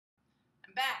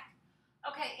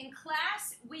Okay, in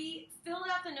class, we filled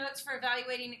out the notes for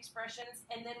evaluating expressions,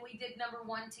 and then we did number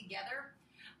one together.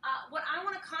 What I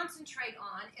want to concentrate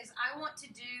on is I want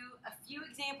to do a few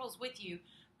examples with you,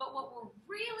 but what we're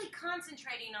really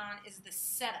concentrating on is the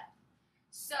setup.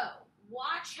 So,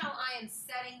 watch how I am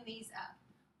setting these up.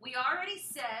 We already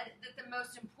said that the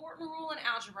most important rule in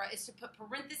algebra is to put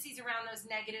parentheses around those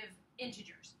negative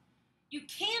integers. You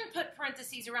can put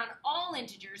parentheses around all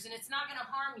integers, and it's not going to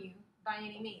harm you by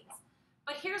any means.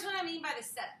 But here's what I mean by the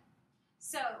setup.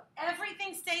 So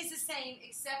everything stays the same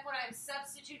except what I'm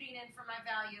substituting in for my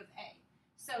value of A.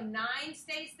 So 9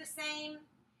 stays the same.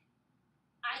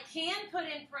 I can put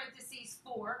in parentheses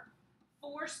 4.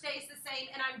 4 stays the same,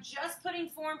 and I'm just putting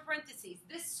 4 in parentheses.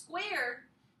 This squared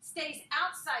stays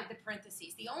outside the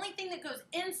parentheses. The only thing that goes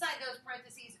inside those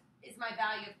parentheses is my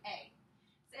value of A.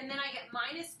 And then I get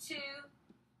minus 2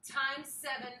 times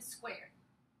 7 squared.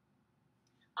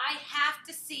 I have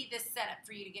to see this setup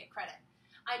for you to get credit.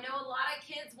 I know a lot of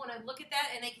kids want to look at that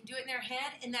and they can do it in their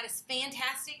head, and that is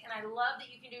fantastic, and I love that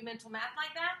you can do mental math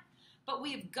like that, but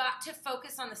we've got to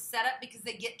focus on the setup because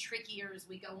they get trickier as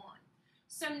we go on.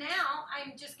 So now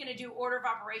I'm just going to do order of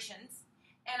operations,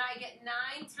 and I get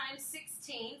 9 times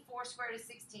 16, 4 squared is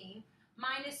 16,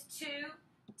 minus 2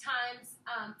 times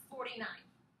 49,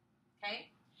 okay?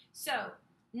 So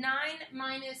 9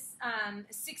 minus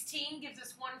 16 gives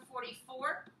us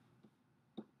 144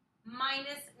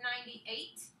 minus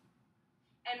 98,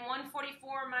 and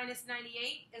 144 minus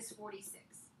 98 is 46.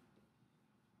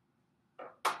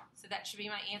 So that should be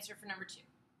my answer for number 2.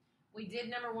 We did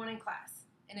number 1 in class,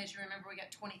 and as you remember, we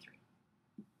got 23.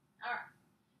 All right,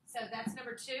 so that's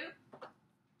number 2.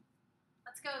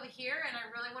 Let's go over here, and I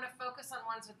really want to focus on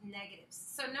ones with negatives.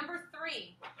 So number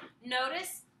 3,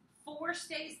 notice 4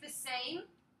 stays the same.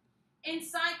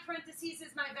 Inside parentheses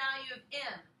is my value of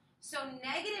m. So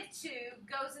negative 2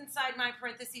 goes inside my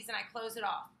parentheses and I close it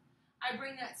off. I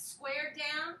bring that squared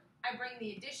down. I bring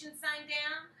the addition sign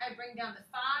down. I bring down the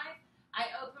 5.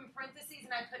 I open parentheses and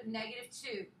I put negative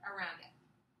 2 around it.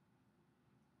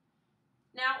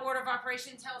 Now order of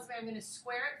operation tells me I'm going to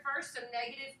square it first. So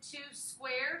negative 2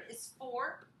 squared is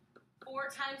 4. 4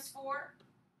 times 4.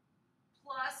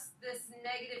 Plus this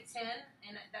negative 10,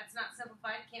 and that's not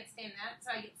simplified, can't stand that. So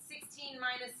I get 16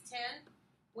 minus 10,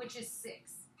 which is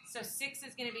 6. So 6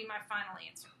 is going to be my final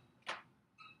answer.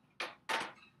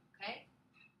 Okay?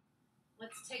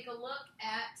 Let's take a look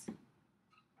at,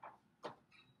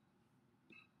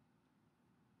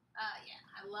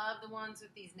 I love the ones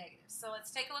with these negatives. So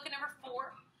let's take a look at number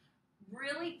 4.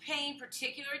 Really paying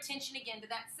particular attention again to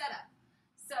that setup.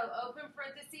 So open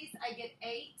parentheses, I get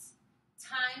 8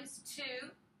 times 2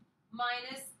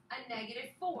 minus a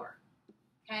negative 4.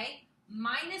 Okay?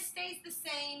 Minus stays the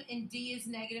same and D is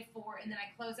negative 4, and then I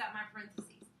close out my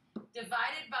parentheses.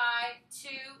 Divided by 2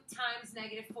 times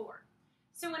negative 4.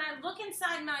 So when I look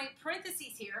inside my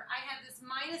parentheses here, I have this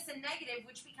minus and negative,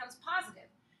 which becomes positive.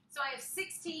 So I have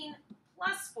 16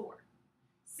 plus 4.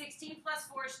 16 plus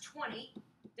 4 is 20,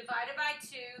 divided by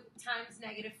 2 times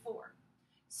negative 4.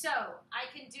 So I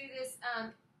can do this,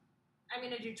 I'm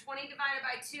going to do 20 divided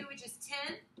by 2, which is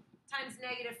 10, times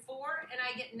negative 4, and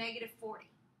I get negative 40.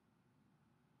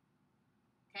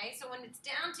 Okay, so when it's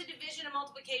down to division and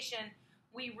multiplication,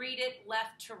 we read it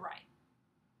left to right.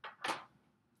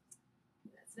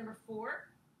 That's number 4.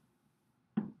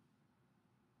 All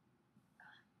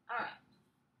right.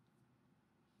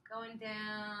 Going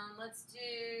down, let's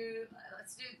do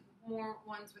more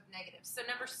ones with negatives. So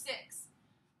number 6.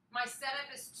 My setup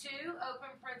is 2, open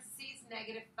parentheses,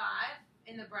 negative 5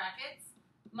 in the brackets,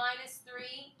 minus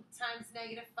 3 times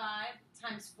negative 5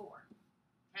 times 4.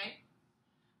 Okay?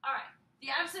 All right. The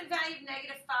absolute value of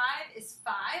negative 5 is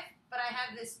 5, but I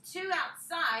have this 2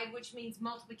 outside, which means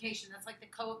multiplication. That's like the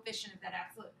coefficient of that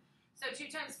absolute. So 2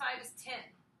 times 5 is 10.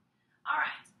 All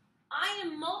right. I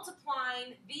am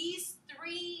multiplying these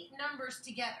 3 numbers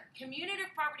together.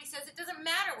 Commutative property says it doesn't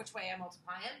matter which way I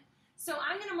multiply them. So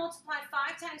I'm going to multiply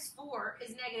 5 times 4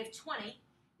 is negative 20.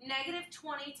 Negative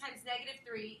 20 times negative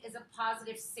 3 is a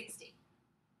positive 60.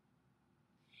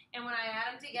 And when I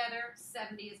add them together,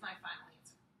 70 is my final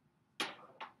answer.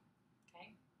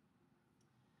 Okay?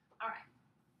 All right.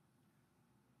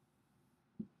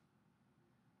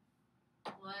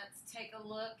 Let's take a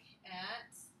look at,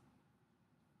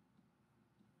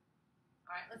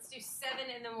 all right, let's do 7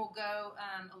 and then we'll go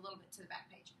a little bit to the back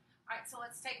page. All right, so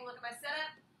let's take a look at my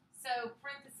setup. So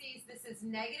parentheses, this is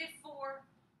negative 4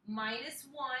 minus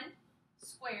 1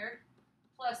 squared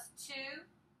plus 2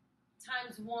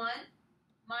 times 1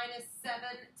 minus 7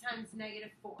 times negative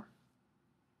 4.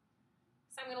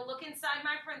 So I'm going to look inside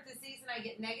my parentheses and I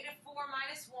get negative 4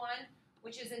 minus 1,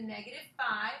 which is a negative 5.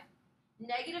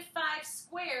 Negative 5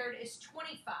 squared is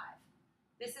 25.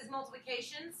 This is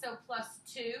multiplication, so plus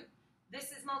 2.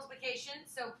 This is multiplication,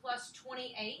 so plus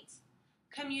 28.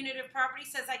 Commutative property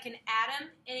says I can add them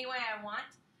any way I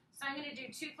want. So I'm going to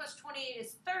do 2 plus 28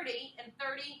 is 30, and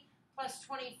 30 plus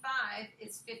 25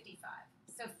 is 55.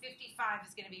 So 55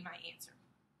 is going to be my answer.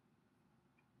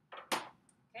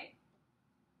 Okay?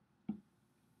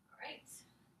 All right.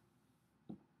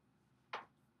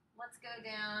 Let's go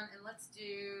down and let's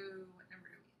do, what number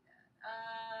do we get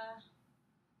at?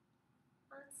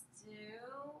 Let's do,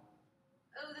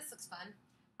 oh, this looks fun.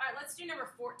 All right, let's do number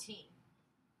 14.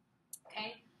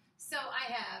 Okay, so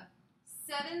I have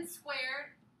 7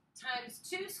 squared times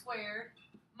 2 squared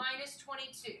minus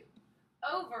 22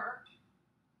 over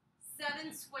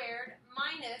 7 squared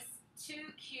minus 2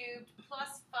 cubed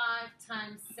plus 5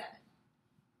 times 7.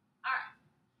 All right,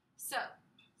 so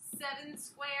 7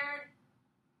 squared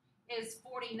is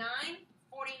 49.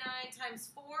 49 times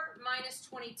 4 minus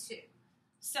 22.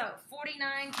 So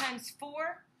 49 times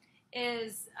 4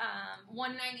 is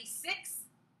 196.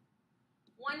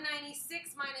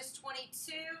 196 minus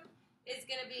 22 is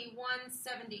going to be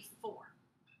 174.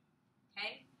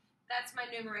 Okay, that's my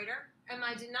numerator. And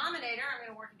my denominator, I'm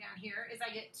going to work it down here, is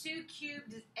I get 2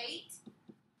 cubed is 8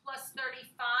 plus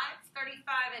 35. 35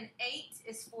 and 8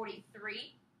 is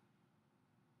 43.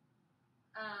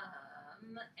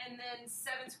 And then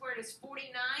 7 squared is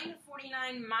 49.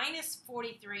 49 minus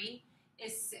 43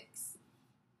 is 6.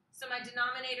 So my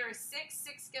denominator is 6.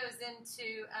 6 goes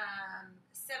into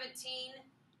 17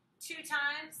 2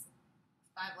 times,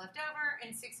 5 left over,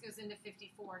 and 6 goes into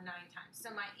 54 9 times. So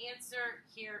my answer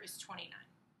here is 29.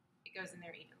 It goes in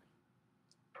there evenly.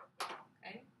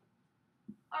 Okay?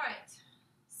 All right.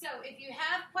 So if you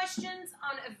have questions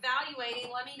on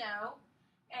evaluating, let me know,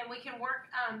 and we can work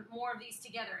more of these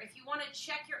together. If you want to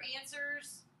check your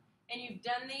answers and you've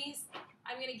done these,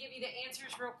 I'm going to give you the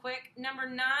answers real quick. Number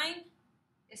 9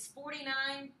 is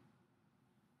 49.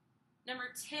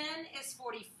 Number 10 is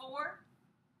 44.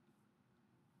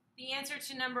 The answer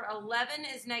to number 11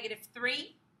 is negative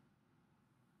 3.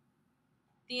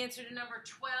 The answer to number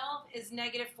 12 is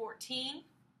negative 14.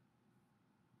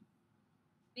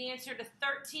 The answer to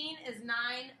 13 is 9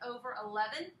 over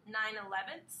 11, 9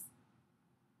 elevenths.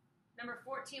 Number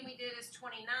 14 we did is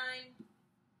 29.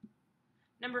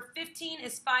 Number 15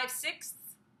 is 5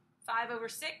 sixths, 5 over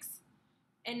 6.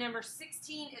 And number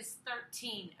 16 is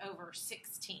 13 over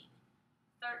 16,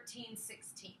 13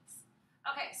 sixteenths.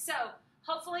 Okay, so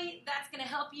hopefully that's going to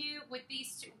help you with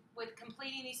these with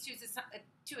completing these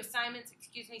two assignments.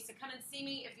 Excuse me. So come and see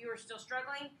me if you are still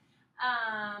struggling,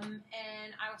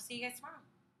 and I will see you guys tomorrow.